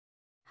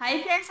Hi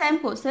friends, I am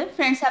Kausar.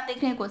 Friends, आप देख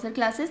रहे हैं कौसर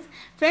क्लासेस।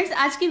 फ्रेंड्स,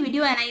 आज की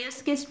वीडियो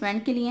एनआईओएस के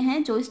स्टूडेंट के लिए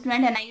हैं जो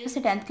स्टूडेंट एनआईओएस से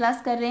 10th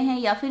क्लास कर रहे हैं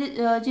या फिर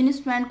जिन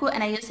स्टूडेंट को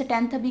एनआईओएस से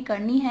 10th अभी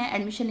करनी है,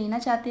 एडमिशन लेना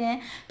चाहते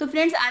हैं। तो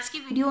फ्रेंड्स, आज की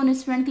वीडियो उन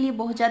स्टूडेंट के लिए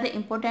बहुत ज़्यादा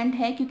इंपॉर्टेंट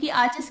है क्योंकि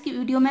आज इसकी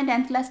वीडियो में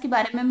 10th क्लास के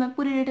बारे में मैं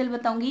पूरी डिटेल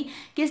बताऊँगी।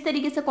 किस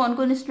तरीके से कौन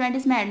कौन स्टूडेंट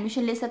इसमें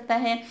एडमिशन ले सकता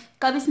है,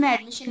 कब इसमें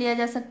एडमिशन लिया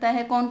जा सकता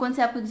है, कौन कौन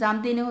से आपको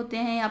एग्ज़ाम देने होते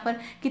हैं, यहाँ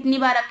पर कितनी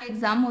बार आपके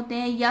एग्ज़ाम होते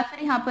हैं, या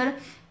फिर यहाँ पर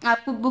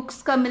आपको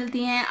बुक्स कब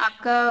मिलती हैं,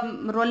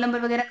 आपका रोल नंबर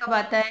वगैरह कब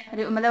आता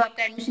है, मतलब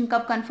आपका एडमिशन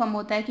कब कंफर्म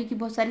होता है। क्योंकि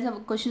बहुत सारे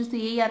सब क्वेश्चंस तो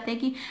यही आते हैं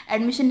कि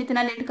एडमिशन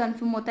इतना लेट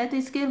कंफर्म होता है, तो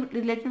इसके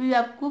रिलेटेड भी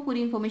आपको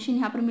पूरी इन्फॉर्मेशन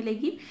यहाँ पर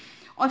मिलेगी।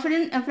 और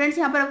फ्रेंड्स,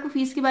 यहाँ पर आपको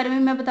फीस के बारे में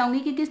मैं बताऊंगी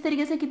कि किस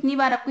तरीके से कितनी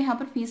बार आपको यहाँ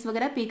पर फीस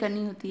वगैरह पे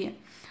करनी होती है।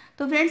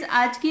 तो फ्रेंड्स,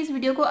 आज की इस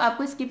वीडियो को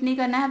आपको स्किप नहीं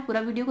करना है, पूरा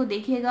वीडियो को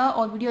देखिएगा।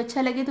 और वीडियो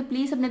अच्छा लगे तो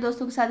प्लीज़ अपने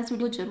दोस्तों के साथ इस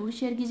वीडियो को जरूर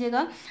शेयर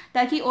कीजिएगा,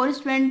 ताकि और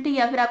स्टूडेंट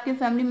या फिर आपके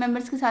फैमिली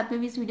मेम्बर्स के साथ में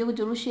भी इस वीडियो को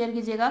जरूर शेयर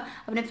कीजिएगा।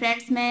 अपने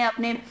फ्रेंड्स में,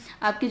 अपने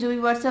आपके जो भी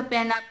व्हाट्सअप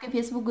एंड आपके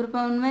फेसबुक ग्रुप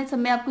है उनमें सब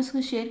में आपको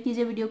इसको शेयर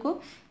कीजिए वीडियो को,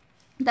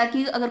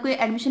 ताकि अगर कोई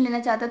एडमिशन लेना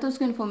चाहता है तो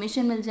उसको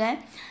इन्फॉर्मेशन मिल जाए।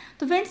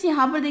 तो फ्रेंड्स,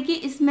 यहाँ पर देखिए,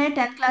 इसमें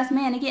 10th क्लास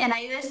में यानी कि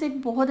एनआईओएस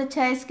एक बहुत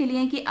अच्छा है इसके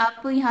लिए कि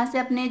आप यहाँ से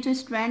अपने जो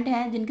स्टूडेंट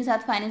हैं जिनके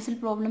साथ फाइनेंशियल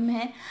प्रॉब्लम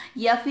है,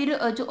 या फिर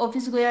जो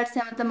ऑफिस गोयर्स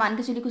हैं, मतलब मान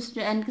के चलिए कुछ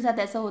स्टूडेंट के साथ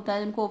ऐसा होता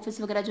है उनको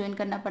ऑफिस वगैरह ज्वाइन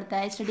करना पड़ता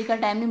है, स्टडी का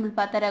टाइम नहीं मिल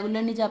पाता,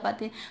 रेगुलर नहीं जा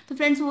पाते। तो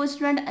फ्रेंड्स, वो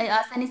स्टूडेंट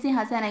आसानी से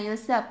यहाँ से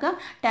एनआईओएस से आपका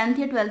 10th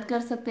या 12th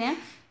कर सकते हैं।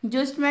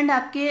 जो स्टूडेंट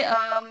आपके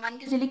मान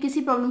के चलिए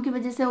किसी प्रॉब्लम की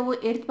वजह से वो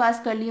 8th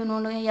पास कर ली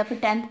उन्होंने, या फिर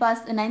 10th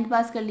पास 9th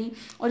पास कर ली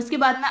और उसके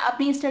बाद में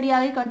अपनी स्टडी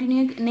आगे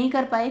कंटिन्यू नहीं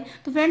कर पाए,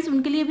 तो फ्रेंड्स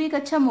उनके लिए भी एक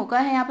अच्छा मौका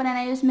है यहाँ पर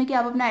एनआईओएस में कि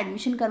आप अपना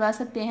एडमिशन करवा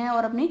सकते हैं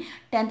और अपनी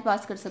 10th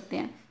पास कर सकते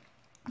हैं।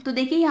 तो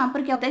देखिए, यहाँ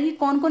पर क्या होता है कि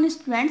कौन कौन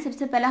स्टूडेंट,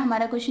 सबसे पहला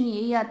हमारा क्वेश्चन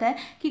यही आता है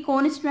कि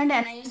कौन स्टूडेंट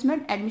एनआईओएस में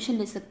एडमिशन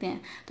ले सकते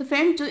हैं। तो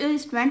फ्रेंड, जो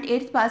स्टूडेंट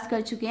 8th पास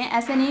कर चुके हैं,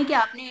 ऐसा नहीं है कि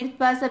आपने 8th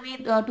पास अभी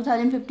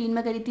 2015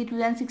 में करी थी,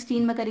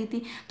 2016 में करी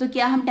थी, तो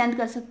क्या हम 10th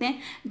कर सकते हैं?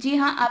 जी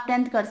हाँ, आप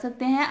 10th कर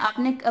सकते हैं।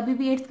 आपने अभी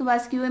भी 8th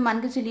पास की हुई,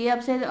 मान के चलिए अब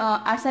से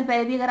 8 साल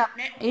पहले भी अगर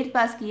आपने 8th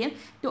पास की है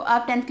तो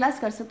आप 10th क्लास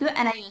कर सकते हो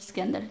एनआईओएस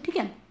के अंदर, ठीक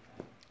है।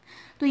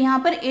 तो यहाँ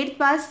पर 8th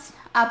पास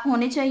आप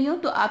होने चाहिए हो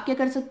तो आप क्या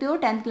कर सकते हो,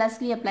 10th क्लास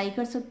के लिए अप्लाई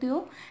कर सकते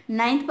हो।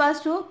 9th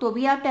पास हो तो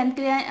भी आप 10th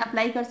के लिए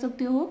अप्लाई कर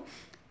सकते हो।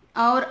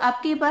 और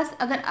आपके पास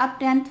अगर आप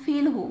 10th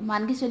फेल हो,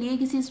 मान के चलिए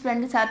किसी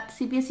स्टूडेंट के साथ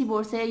सीबीएसई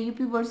बोर्ड से,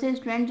 यूपी बोर्ड से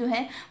स्टूडेंट जो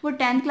है वो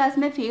 10th क्लास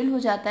में फेल हो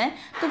जाता है,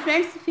 तो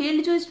फ्रेंड्स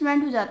फेल जो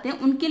स्टूडेंट हो जाते हैं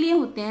उनके लिए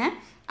होते हैं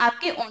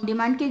आपके ऑन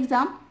डिमांड के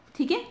एग्ज़ाम,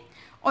 ठीक है।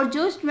 और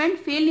जो स्टूडेंट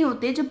फेल नहीं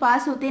होते, जो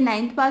पास होते हैं,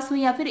 9th पास हो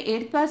या फिर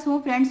 8th पास हो,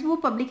 फ्रेंड्स वो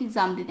पब्लिक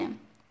एग्जाम देते हैं,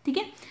 ठीक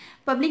है।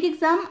 पब्लिक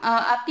एग्जाम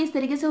आपके इस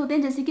तरीके से होते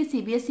हैं जैसे कि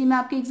सीबीएसई में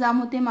आपके एग्जाम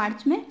होते हैं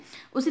मार्च में,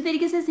 उसी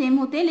तरीके से सेम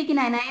होते हैं। लेकिन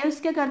एनआईओएस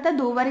क्या करता है,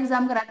 2 बार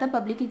एग्जाम कराता है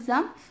पब्लिक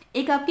एग्जाम,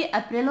 एक आपके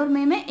अप्रैल और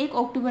मई में, एक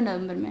अक्टूबर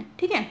नवंबर में,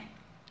 ठीक है।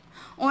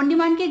 ऑन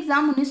डिमांड के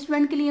एग्जाम उन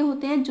स्टूडेंट के लिए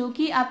होते हैं जो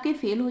कि आपके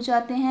फेल हो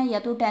जाते हैं या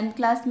तो 10th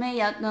क्लास में,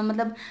 या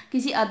मतलब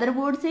किसी अदर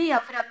बोर्ड से, या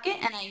फिर आपके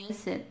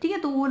एनआईओएस से, ठीक है।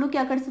 तो वो लोग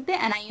क्या कर सकते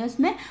हैं, एनआईओएस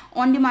में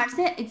ऑन डिमांड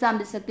से एग्जाम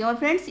दे सकते हैं। और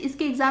फ्रेंड्स,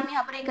 इसके एग्जाम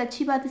यहाँ पर एक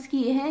अच्छी बात इसकी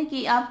ये है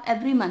कि आप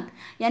एवरी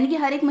मंथ यानी कि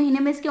हर एक महीने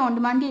में इसके ऑन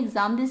डिमांड के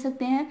एग्जाम दे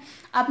सकते हैं।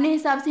 अपने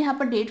हिसाब से यहाँ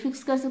पर डेट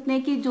फिक्स कर सकते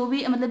हैं कि जो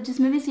भी मतलब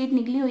जिसमें भी सीट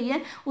निकली हुई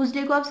है उस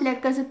डे को आप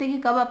सिलेक्ट कर सकते हैं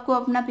कि कब आपको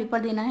अपना पेपर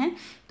देना है।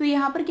 तो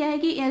यहाँ पर क्या है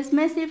कि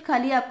इसमें सिर्फ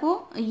खाली आपको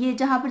ये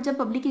जहाँ पर जब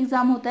पब्लिक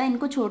एग्जाम होता है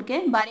इनको छोड़ के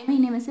 12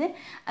 महीने में से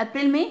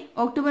अप्रैल मई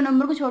अक्टूबर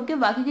नवंबर को छोड़ के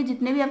बाकी के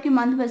जितने भी आपके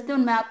मंथ बचते हैं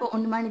उनमें आप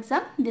ऑन डिमांड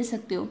एग्जाम दे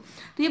सकते हो।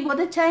 तो ये बहुत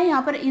अच्छा है,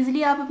 यहाँ पर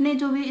इजीली आप अपने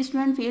जो भी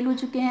स्टूडेंट फेल हो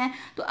चुके हैं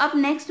तो आप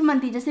नेक्स्ट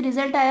मंथ ही, जैसे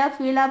रिजल्ट आया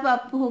फेल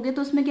आप हो गए,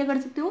 तो उसमें क्या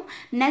कर सकते हो,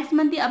 नेक्स्ट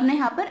मंथ ही अपने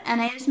यहाँ पर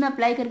एनआईओएस में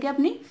अप्लाई करके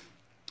अपनी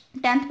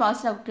 10th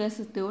पास आउट कर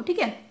सकते हो, ठीक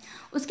है।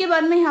 उसके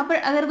बाद में यहाँ पर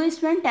अगर कोई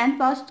स्टूडेंट 10th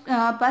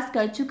पास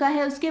कर चुका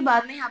है, उसके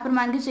बाद में यहाँ पर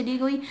मान के चलिए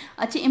कोई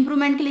अच्छे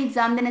इंप्रूवमेंट के लिए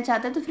एग्जाम देना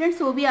चाहता है, तो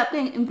फ्रेंड्स वो भी आपको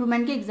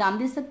इंप्रूवमेंट के एग्जाम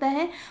दे सकता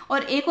है।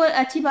 और एक और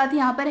अच्छी बात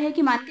यहाँ पर है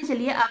कि मान के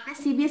चलिए आपने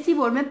सीबीएसई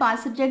बोर्ड में 5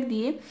 सब्जेक्ट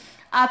दिए,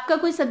 आपका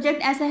कोई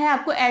सब्जेक्ट ऐसा है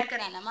आपको ऐड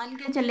कराना, मान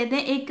के चल लेते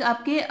हैं एक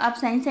आप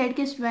साइंस साइड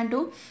के स्टूडेंट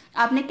हो,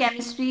 आपने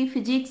केमिस्ट्री,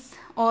 फिजिक्स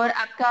और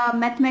आपका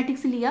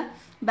मैथमेटिक्स लिया,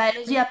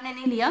 बायोलॉजी आपने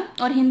नहीं लिया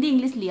और हिंदी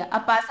इंग्लिश लिया,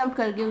 आप पास आउट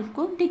कर गए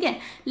उनको, ठीक है।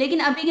 लेकिन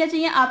अभी क्या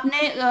चाहिए,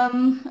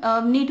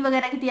 आपने नीट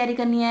वगैरह की तैयारी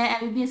करनी है,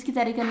 एमबीबीएस की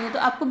तैयारी करनी है, तो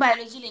आपको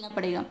बायोलॉजी लेना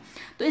पड़ेगा।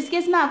 तो इस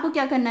केस में आपको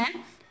क्या करना है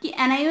कि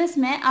एनआईओएस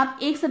में आप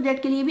एक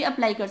सब्जेक्ट के लिए भी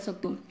अप्लाई कर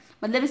सकते हो,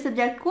 मतलब इस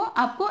सब्जेक्ट को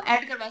आपको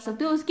ऐड करवा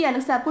सकते हो, उसकी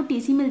अलग से आपको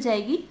टीसी मिल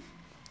जाएगी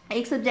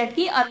एक सब्जेक्ट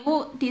की, और वो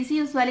टीसी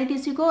उस वाले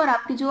टीसी को और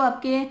आपके जो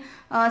आपके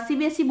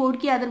सीबीएसई बोर्ड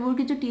की अदर बोर्ड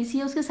की जो टीसी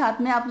है उसके साथ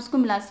में आप उसको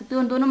मिला सकते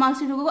हो। दोनों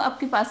मार्कशीट को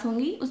आपके पास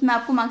होंगी, उसमें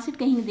आपको मार्कशीट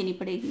कहीं नहीं देनी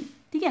पड़ेगी,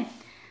 ठीक है।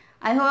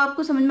 आई होप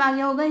आपको समझ में आ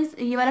गया होगा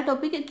ये वाला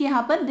टॉपिक कि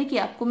यहाँ पर देखिए,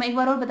 आपको मैं एक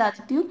बार और बता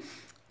देती हूँ।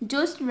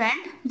 जो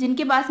स्टूडेंट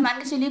जिनके पास मान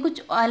के चलिए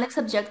कुछ अलग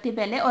सब्जेक्ट थे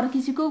पहले और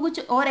किसी को कुछ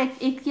और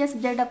एक या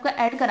सब्जेक्ट आपका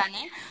ऐड कराना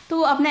है, तो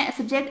वो अपना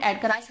सब्जेक्ट ऐड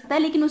करा सकता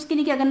है। लेकिन उसके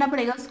लिए क्या करना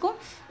पड़ेगा, उसको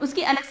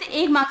उसकी अलग से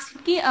एक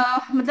मार्कशीट की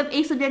मतलब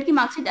एक सब्जेक्ट की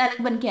मार्कशीट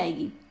अलग बन के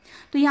आएगी।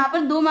 तो यहाँ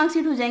पर 2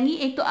 मार्कशीट हो जाएंगी।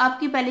 एक तो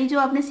आपकी पहले जो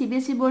आपने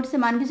सीबीएसई बोर्ड से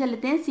मान के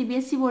चलते हैं,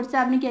 सीबीएसई बोर्ड से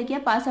आपने क्या किया,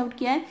 पास आउट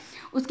किया है,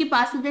 उसकी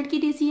 5 सब्जेक्ट की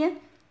टीसी है,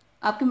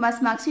 आपके पास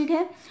मार्कशीट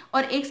है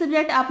और एक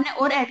सब्जेक्ट आपने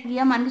और ऐड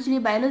किया, मान के चलिए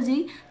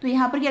बायोलॉजी, तो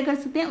यहाँ पर क्या कर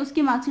सकते हैं,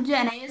 उसकी मार्कशीट जो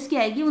NIOS की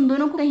आएगी उन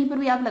दोनों को कहीं पर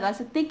भी आप लगा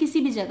सकते हैं,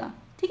 किसी भी जगह,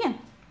 ठीक है।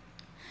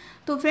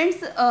 तो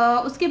फ्रेंड्स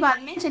उसके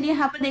बाद में चलिए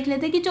यहाँ पर देख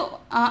लेते हैं कि जो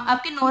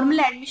आपके नॉर्मल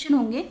एडमिशन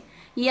होंगे,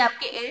 ये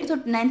आपके 8th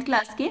और 9th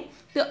क्लास के,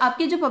 तो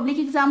आपके जो पब्लिक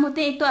एग्जाम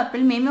होते हैं एक तो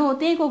अप्रैल मई में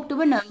होते हैं, एक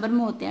अक्टूबर नवंबर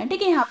में होते हैं,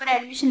 ठीक है। यहाँ पर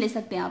एडमिशन ले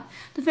सकते हैं आप।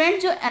 तो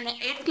फ्रेंड्स जो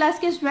 8th क्लास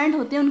के स्टूडेंट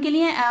होते हैं उनके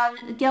लिए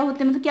क्या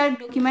होते हैं, मतलब क्या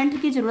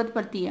डॉक्यूमेंट की ज़रूरत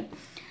पड़ती है,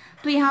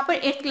 तो यहाँ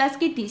पर 8th क्लास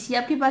की TC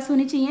आपके पास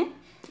होनी चाहिए।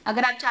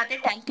 अगर आप चाहते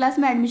हैं 10th क्लास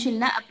में एडमिशन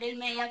लेना अप्रैल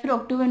में या फिर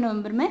अक्टूबर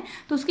नवंबर में,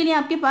 तो उसके लिए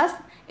आपके पास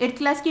 8th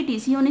क्लास की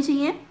TC होनी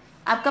चाहिए,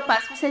 आपका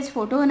पासपोर्ट साइज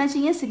फोटो होना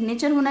चाहिए,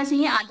 सिग्नेचर होना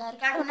चाहिए, आधार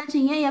कार्ड होना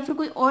चाहिए, या फिर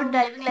कोई और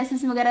ड्राइविंग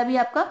लाइसेंस वगैरह भी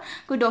आपका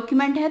कोई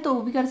डॉक्यूमेंट है तो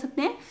वो भी कर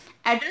सकते हैं।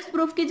 एड्रेस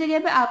प्रूफ की जगह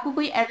पे आपको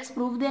कोई एड्रेस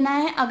प्रूफ देना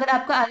है। अगर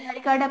आपका आधार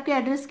कार्ड आपके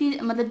एड्रेस की,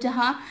 मतलब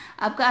जहाँ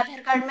आपका आधार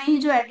कार्ड में ही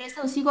जो एड्रेस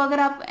है उसी को अगर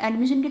आप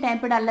एडमिशन के टाइम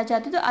पर डालना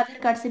चाहते हो तो आधार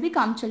कार्ड से भी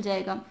काम चल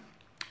जाएगा।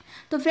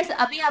 तो फ्रेंड्स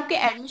अभी आपके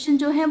एडमिशन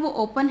जो है वो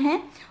ओपन है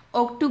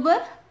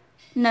अक्टूबर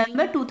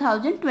नवंबर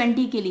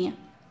 2020 के लिए,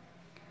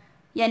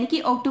 यानी कि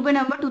अक्टूबर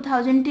नवंबर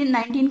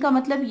 2019 का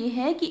मतलब ये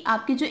है कि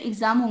आपके जो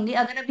एग्ज़ाम होंगे,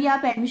 अगर अभी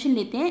आप एडमिशन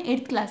लेते हैं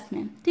 8th क्लास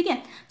में, ठीक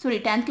है, सॉरी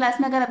 10th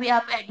क्लास में अगर अभी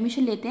आप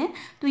एडमिशन लेते हैं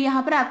तो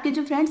यहाँ पर आपके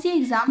जो फ्रेंड्स ये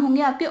एग्ज़ाम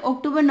होंगे आपके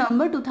अक्टूबर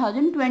नवंबर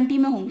 2020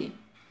 में होंगे,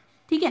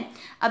 ठीक है।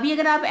 अभी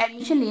अगर आप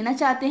एडमिशन लेना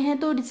चाहते हैं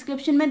तो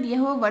डिस्क्रिप्शन में दिए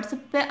हुए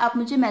व्हाट्सएप पे आप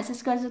मुझे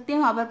मैसेज कर सकते हैं,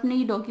 वहाँ पर अपने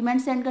ये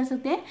डॉक्यूमेंट सेंड कर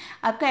सकते हैं,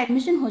 आपका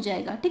एडमिशन हो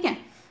जाएगा, ठीक है।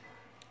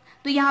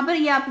 तो यहाँ पर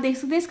ये आप देख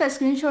सकते हैं, इसका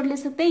स्क्रीनशॉट ले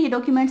सकते हैं, ये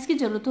डॉक्यूमेंट्स की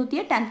ज़रूरत होती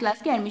है 10th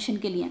क्लास के एडमिशन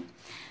के लिए।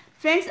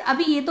 फ्रेंड्स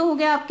अभी ये तो हो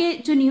गया आपके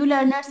जो न्यू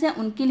लर्नर्स हैं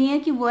उनके लिए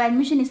कि वो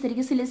एडमिशन इस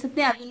तरीके से ले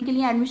सकते हैं, अभी उनके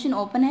लिए एडमिशन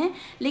ओपन है।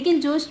 लेकिन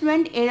जो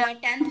स्टूडेंट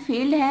 10th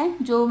फेल्ड है,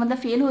 जो मतलब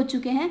फेल हो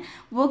चुके हैं,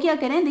 वो क्या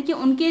करें, देखिए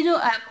उनके जो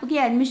आपके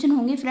एडमिशन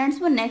होंगे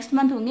फ्रेंड्स वो नेक्स्ट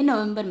मंथ होंगे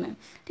नवंबर में,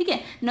 ठीक है।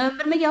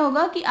 नवंबर में क्या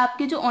होगा कि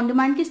आपके जो ऑन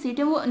डिमांड की सीट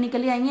है वो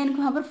निकल आएंगे, इनको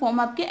वहाँ पर फॉर्म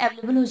आपके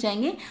अवेलेबल हो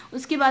जाएंगे।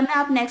 उसके बाद में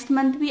आप नेक्स्ट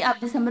मंथ भी, आप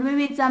दिसंबर में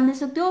भी एग्जाम दे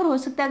सकते हो, और हो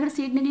सकता है अगर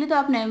सीट निकली तो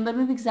आप नवंबर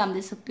में भी एग्जाम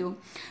दे सकते हो।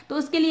 तो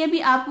उसके लिए भी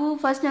आप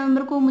 1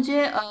 नवंबर को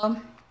मुझे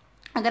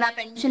अगर आप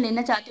एडमिशन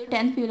लेना चाहते हो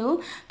 10th फेल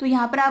हो तो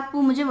यहाँ पर आप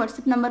मुझे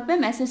व्हाट्सएप नंबर पे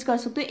मैसेज कर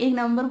सकते हो 1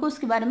 नवंबर को,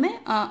 उसके बारे में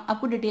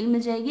आपको डिटेल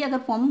मिल जाएगी अगर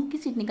फॉर्म की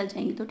सीट निकल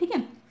जाएंगी तो, ठीक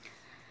है।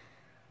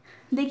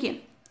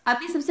 देखिए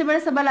अभी सबसे बड़ा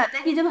सवाल आता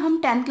है कि जब हम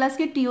 10th क्लास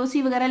के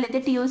TOC वगैरह लेते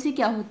हैं, TOC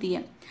क्या होती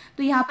है,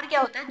 तो यहाँ पर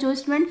क्या होता है, जो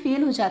स्टूडेंट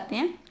फेल हो जाते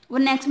हैं वो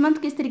नेक्स्ट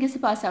मंथ किस तरीके से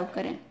पास आउट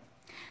करें।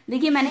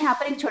 देखिए मैंने यहाँ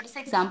पर एक छोटा सा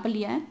एग्जाम्पल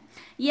लिया है,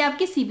 ये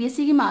आपकी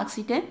CBSE की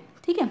मार्कशीट है,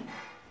 ठीक है।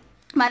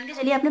 मान के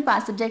चलिए आपने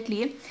 5 सब्जेक्ट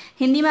लिए,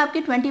 हिंदी में आपके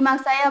 20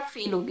 मार्क्स आए, आप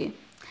फेल हो गए,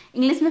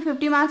 इंग्लिश में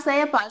 50 मार्क्स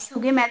आए, पास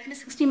हो गए, मैथ में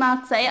 60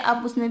 मार्क्स आए,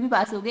 आप उसमें भी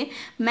पास हो गए,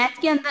 मैथ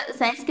के अंदर,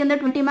 साइंस के अंदर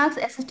 20 मार्क्स,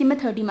 SST में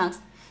 30 मार्क्स।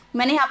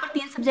 मैंने यहाँ पर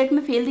 3 सब्जेक्ट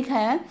में फेल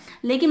दिखाया है,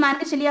 लेकिन मान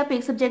के चलिए आप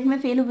 1 सब्जेक्ट में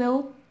फेल हुए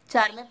हो,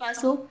 4 में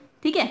पास हो,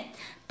 ठीक है,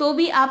 तो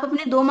भी आप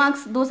अपने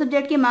 2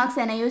 सब्जेक्ट के मार्क्स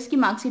NIOS की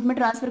मार्कशीट में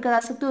ट्रांसफर करा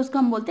सकते हो, उसको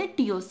हम बोलते हैं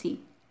TOC,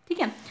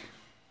 ठीक है।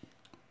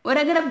 और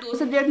अगर आप 2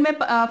 सब्जेक्ट में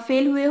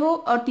फेल हुए हो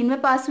और 3 में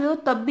पास हुए हो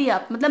तब भी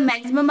आप, मतलब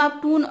मैक्सिमम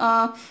आप 2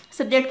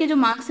 सब्जेक्ट के जो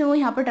मार्क्स है वो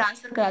यहाँ पर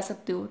ट्रांसफर करा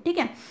सकते हो, ठीक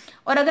है।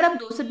 और अगर आप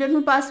 2 सब्जेक्ट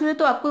में पास हुए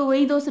तो आपको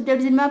वही 2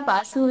 सब्जेक्ट जिनमें आप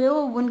पास हुए हो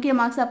उनके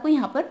मार्क्स आपको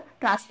यहाँ पर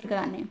ट्रांसफर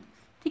कराने हैं,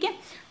 ठीक है।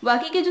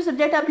 बाकी के जो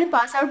सब्जेक्ट आपने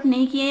पास आउट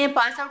नहीं किए या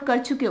पास आउट कर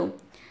चुके हो,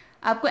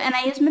 आपको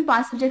NIOS में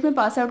 5 सब्जेक्ट में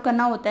पास आउट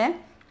करना होता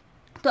है,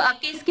 तो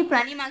आपके इसकी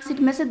पुरानी मार्कशीट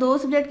में से 2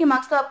 सब्जेक्ट के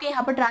मार्क्स तो आपके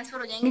यहाँ पर ट्रांसफर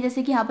हो जाएंगे।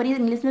 जैसे कि यहाँ पर ये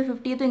इंग्लिश में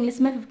 50 है तो इंग्लिश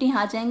में 50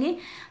 यहाँ आ जाएंगे,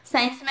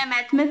 साइंस में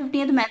मैथ में 50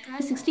 है तो मैथ में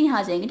 60 यहाँ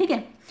आ जाएंगे, ठीक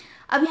है।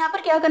 अब यहाँ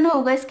पर क्या करना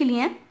होगा, इसके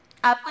लिए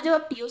आपको जब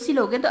आप TOC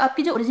लोगे तो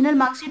आपकी जो ओरिजिनल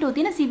मार्कशीट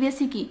होती है ना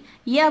CBSE की,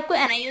 ये आपको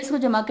NIOS को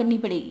जमा करनी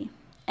पड़ेगी।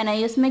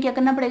 NIOS में क्या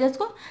करना पड़ेगा,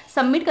 इसको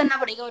सबमिट करना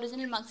पड़ेगा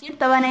ओरिजिनल मार्कशीट,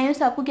 तब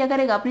NIOS आपको क्या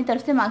करेगा, अपनी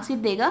तरफ से मार्कशीट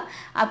देगा।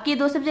 आपके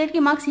 2 सब्जेक्ट के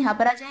मार्क्स यहाँ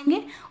पर आ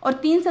जाएंगे और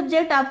 3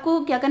 सब्जेक्ट आपको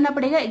क्या करना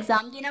पड़ेगा,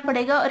 एग्जाम देना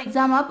पड़ेगा। और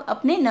एग्जाम आप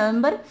अपने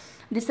नवंबर,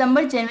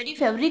 दिसंबर, जनवरी,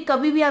 फरवरी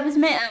कभी भी आप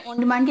इसमें ऑन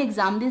डिमांड के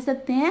एग्जाम दे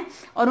सकते हैं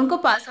और उनको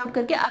पास आउट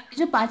करके आपकी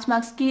जो 5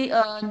 मार्क्स की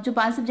जो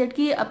 5 सब्जेक्ट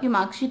की आपकी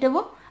मार्कशीट है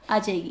वो आ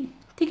जाएगी,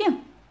 ठीक है।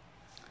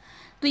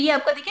 तो ये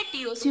आपका देखिए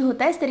TOC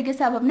होता है, इस तरीके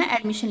से आप अपना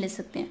एडमिशन ले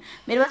सकते हैं।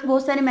 मेरे पास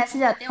बहुत सारे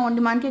मैसेज आते हैं ऑन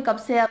डिमांड के, कब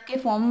से आपके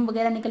फॉर्म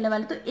वगैरह निकलने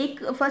वाले, तो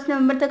 1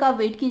 नवंबर तक आप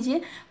वेट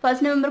कीजिए।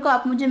 1 नवंबर को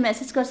आप मुझे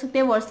मैसेज कर सकते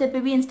हैं व्हाट्सएप पे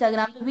भी,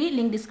 इंस्टाग्राम पे भी,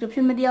 लिंक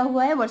डिस्क्रिप्शन में दिया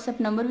हुआ है,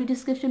 व्हाट्सएप नंबर भी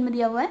डिस्क्रिप्शन में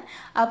दिया हुआ है,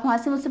 आप वहाँ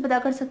से मुझसे पता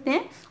कर सकते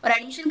हैं। और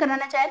एडमिशन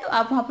कराना चाहे तो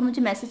आप वहाँ पर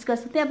मुझे मैसेज कर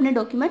सकते हैं, अपने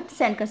डॉक्यूमेंट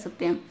सेंड कर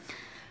सकते हैं।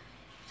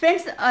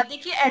 फ्रेंड्स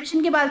देखिए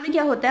एडमिशन के बाद में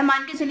क्या होता है,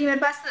 मान के चलिए मेरे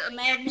पास,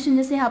 मैं एडमिशन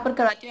जैसे यहाँ पर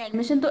करवाती हूँ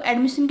एडमिशन, तो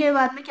एडमिशन के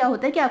बाद में क्या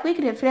होता है कि आपको एक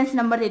रेफरेंस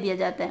नंबर दे दिया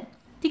जाता है,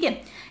 ठीक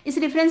है। इस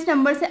रेफरेंस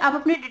नंबर से आप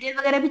अपनी डिटेल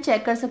वगैरह भी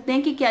चेक कर सकते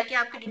हैं कि क्या क्या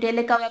आपकी डिटेल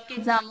है, कब आपके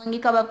एग्जाम होंगे,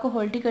 कब आपको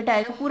हॉल टिकट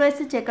आएगा, पूरा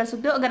इससे चेक कर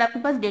सकते हो अगर आपके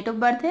पास डेट ऑफ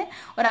बर्थ है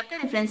और आपका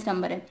रेफरेंस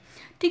नंबर है,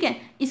 ठीक है।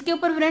 इसके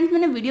ऊपर फ्रेंड्स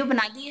मैंने वीडियो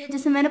बना दी है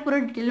जिसमें मैंने पूरा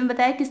डिटेल में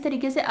बताया किस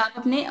तरीके से आप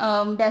अपने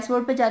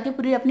डैशबोर्ड पर जाके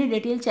पूरी अपनी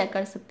डिटेल चेक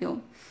कर सकते हो।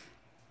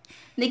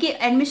 देखिए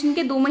एडमिशन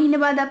के 2 महीने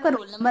बाद आपका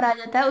रोल नंबर आ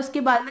जाता है,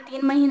 उसके बाद में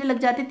 3 महीने लग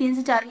जाते हैं, 3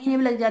 से 4 महीने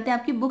भी लग जाते हैं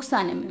आपकी बुक्स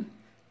आने में,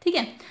 ठीक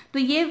है। तो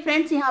ये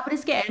फ्रेंड्स यहाँ पर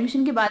इसके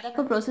एडमिशन के बाद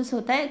आपका प्रोसेस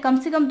होता है, कम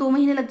से कम 2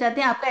 महीने लग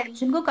जाते हैं आपका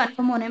एडमिशन को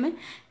कंफर्म होने में।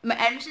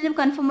 एडमिशन जब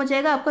कंफर्म हो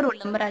जाएगा आपका रोल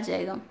नंबर आ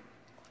जाएगा,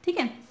 ठीक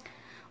है।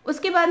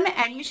 उसके बाद में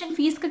एडमिशन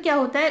फीस का क्या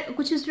होता है,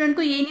 कुछ स्टूडेंट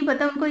को ये नहीं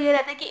पता, उनको ये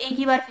रहता है कि एक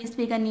ही बार फीस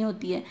पे करनी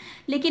होती है,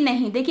 लेकिन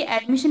नहीं। देखिए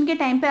एडमिशन के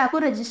टाइम पे आपको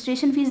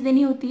रजिस्ट्रेशन फीस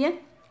देनी होती है,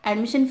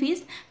 एडमिशन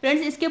फीस।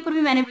 फ्रेंड्स इसके ऊपर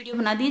भी मैंने वीडियो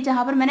बना दी है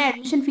जहाँ पर मैंने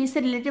एडमिशन फीस से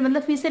रिलेटेड,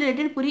 मतलब फीस से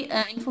रिलेटेड पूरी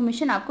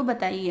इन्फॉर्मेशन आपको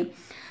बताई है।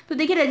 तो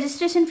देखिए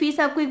रजिस्ट्रेशन फीस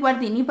आपको एक बार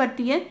देनी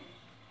पड़ती है,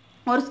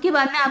 और उसके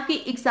बाद में आपकी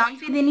एग्ज़ाम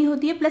फ़ी देनी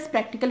होती है प्लस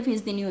प्रैक्टिकल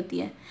फ़ीस देनी होती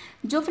है।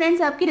 जो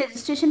फ्रेंड्स आपकी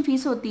रजिस्ट्रेशन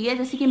फ़ीस होती है,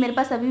 जैसे कि मेरे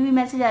पास अभी भी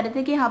मैसेज आ रहे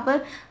थे कि यहाँ पर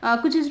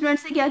कुछ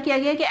स्टूडेंट्स से क्या किया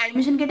गया कि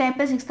एडमिशन के टाइम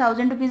पर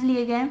 6000 रुपीज़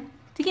लिए गए हैं,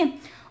 ठीक है।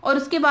 और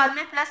उसके बाद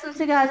में प्लस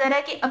उनसे कहा जा रहा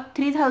है कि अब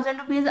 3000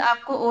 रुपीज़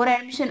आपको और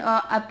एडमिशन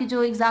आपकी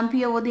जो एग्ज़ाम फ़ी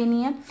है वो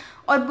देनी है,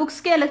 और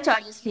बुक्स के अलग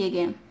चार्जेस लिए गए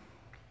हैं।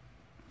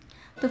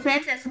 तो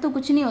फ्रेंड्स ऐसा तो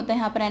कुछ नहीं होता है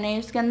यहाँ पर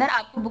NIOS के अंदर,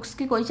 आपको बुक्स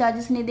के कोई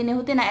चार्जेस नहीं देने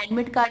होते, ना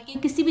एडमिट कार्ड के,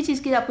 किसी भी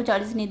चीज़ के आपको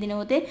चार्जेस नहीं देने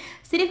होते।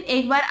 सिर्फ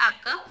एक बार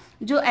आपका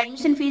जो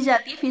एडमिशन फीस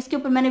जाती है, फीस के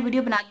ऊपर मैंने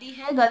वीडियो बना दी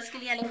है, गर्ल्स के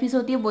लिए अलग फीस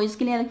होती है, बॉयज़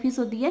के लिए अलग फीस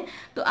होती है।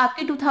 तो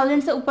आपके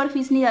 2000 से ऊपर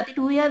फीस नहीं जाती,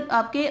 2 या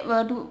आपके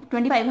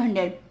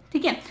 2500,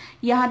 ठीक है।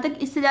 यहाँ तक,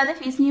 इससे ज़्यादा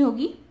फीस नहीं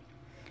होगी।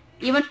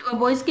 इवन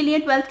बॉयज़ के लिए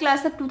 12th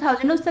क्लास तक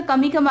 2000 है, उससे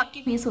कम ही कम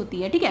आपकी फीस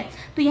होती है, ठीक है।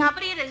 तो यहाँ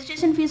पर ये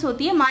रजिस्ट्रेशन फीस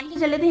होती है। मान के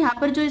चले तो यहाँ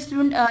पर जो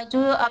स्टूडेंट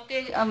जो आपके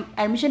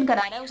एडमिशन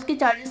करा रहा है उसके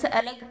चार्जेस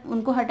अलग,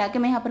 उनको हटा के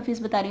मैं यहाँ पर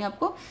फीस बता रही हूँ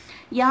आपको।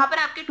 यहाँ पर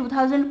आपके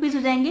 2000 रुपीज़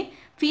हो जाएंगे।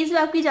 फीस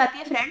आपकी जाती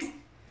है फ्रेंड्स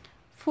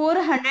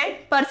 400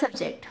 पर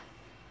सब्जेक्ट,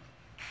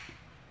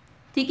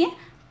 ठीक है,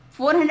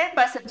 400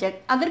 पर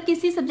सब्जेक्ट। अगर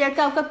किसी सब्जेक्ट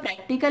का आपका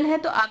प्रैक्टिकल है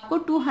तो आपको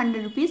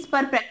 200 रुपीज़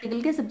पर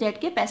प्रैक्टिकल के सब्जेक्ट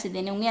के पैसे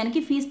देने होंगे, यानी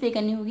कि फीस पे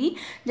करनी होगी।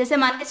 जैसे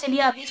मान के चलिए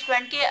अभी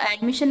स्टूडेंट के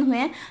एडमिशन हुए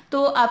हैं,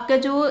 तो आपका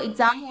जो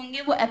एग्ज़ाम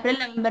होंगे वो अप्रैल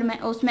नवंबर में,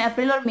 उसमें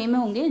अप्रैल और मई में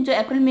होंगे। जो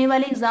अप्रैल मई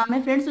वाले एग्ज़ाम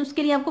है फ्रेंड्स,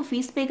 उसके लिए आपको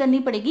फीस पे करनी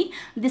पड़ेगी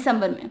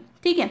दिसंबर में,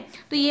 ठीक है।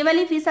 तो ये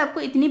वाली फीस आपको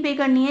इतनी पे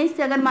करनी है।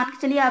 इससे अगर मान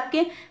के चलिए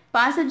आपके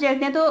 5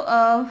 सब्जेक्ट हैं तो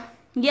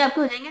ये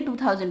आपके हो जाएंगे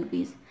 2000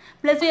 रुपीज़।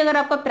 प्लस भी अगर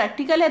आपका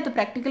प्रैक्टिकल है तो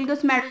प्रैक्टिकल के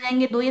उसमें ऐड हो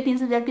जाएंगे 2 या 3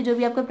 सब्जेक्ट के जो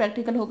भी आपका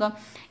प्रैक्टिकल होगा।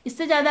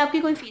 इससे ज़्यादा आपकी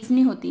कोई फीस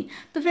नहीं होती।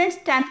 तो फ्रेंड्स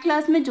 10th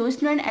क्लास में जो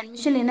स्टूडेंट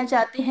एडमिशन लेना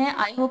चाहते हैं,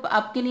 आई होप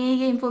आपके लिए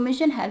ये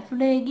इन्फॉर्मेशन हेल्पफुल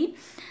रहेगी।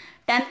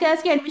 10th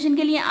क्लास के एडमिशन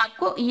के लिए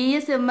आपको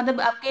ये मतलब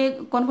आपके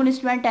कौन कौन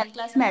स्टूडेंट 10th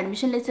क्लास में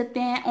एडमिशन ले सकते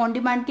हैं, ऑन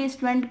डिमांड के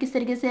स्टूडेंट किस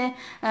तरीके से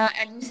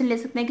एडमिशन ले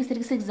सकते हैं, किस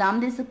तरीके से एग्जाम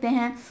दे सकते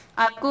हैं।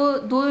 आपको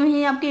 2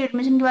 महीने आपके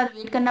एडमिशन के बाद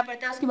वेट करना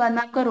पड़ता है, उसके बाद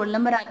में आपका रोल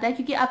नंबर आता है,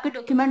 क्योंकि आपके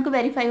डॉक्यूमेंट को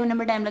वेरीफाई होने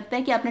में टाइम लगता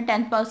है कि आपने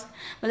 10th पास,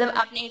 मतलब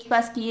आपने 8th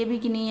पास किए भी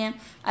कि नहीं है,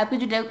 आपके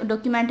जो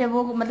डॉक्यूमेंट है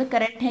वो मतलब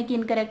करेक्ट है कि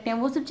इनकरेक्ट है,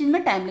 वो सब चीज़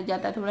में टाइम लग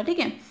जाता है थोड़ा, ठीक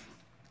है।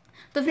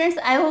 तो फ्रेंड्स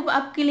आई होप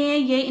आपके लिए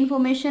ये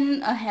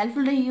इन्फॉर्मेशन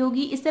हेल्पफुल रही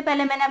होगी। इससे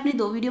पहले मैंने अपनी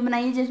 2 वीडियो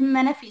बनाई है जिसमें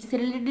मैंने फीस से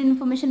रिलेटेड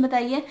इन्फॉर्मेशन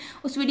बताई है,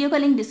 उस वीडियो का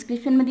लिंक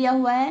डिस्क्रिप्शन में दिया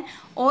हुआ है।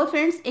 और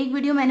फ्रेंड्स एक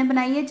वीडियो मैंने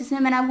बनाई है जिसमें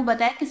मैंने आपको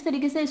बताया किस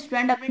तरीके से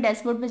स्टूडेंट अपने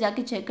डैशबोर्ड पर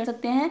जाके चेक कर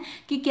सकते हैं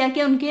कि क्या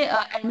क्या उनके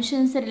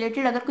एडमिशन से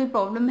रिलेटेड अगर कोई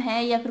प्रॉब्लम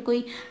है या फिर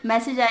कोई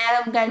मैसेज आया,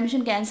 उनका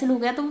एडमिशन कैंसिल हो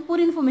गया, तो वो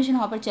पूरी इन्फॉर्मेशन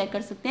वहाँ पर चेक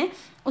कर सकते हैं।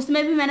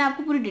 उसमें भी मैंने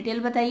आपको पूरी डिटेल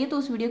बताई है, तो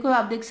उस वीडियो को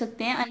आप देख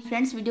सकते हैं। एंड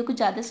फ्रेंड्स वीडियो को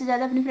ज़्यादा से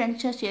ज़्यादा अपने फ्रेंड्स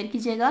के साथ शेयर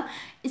कीजिएगा,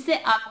 इससे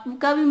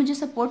आपका भी मुझे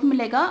सपोर्ट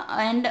मिलेगा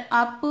एंड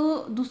आप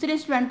दूसरे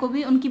स्टूडेंट को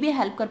भी, उनकी भी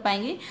हेल्प कर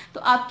पाएंगे। तो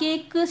आपके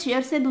एक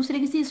शेयर से दूसरे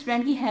किसी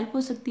स्टूडेंट की हेल्प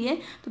हो सकती है,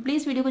 तो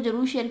प्लीज़ वीडियो को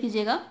जरूर शेयर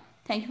कीजिएगा।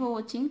 Thank you for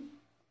watching.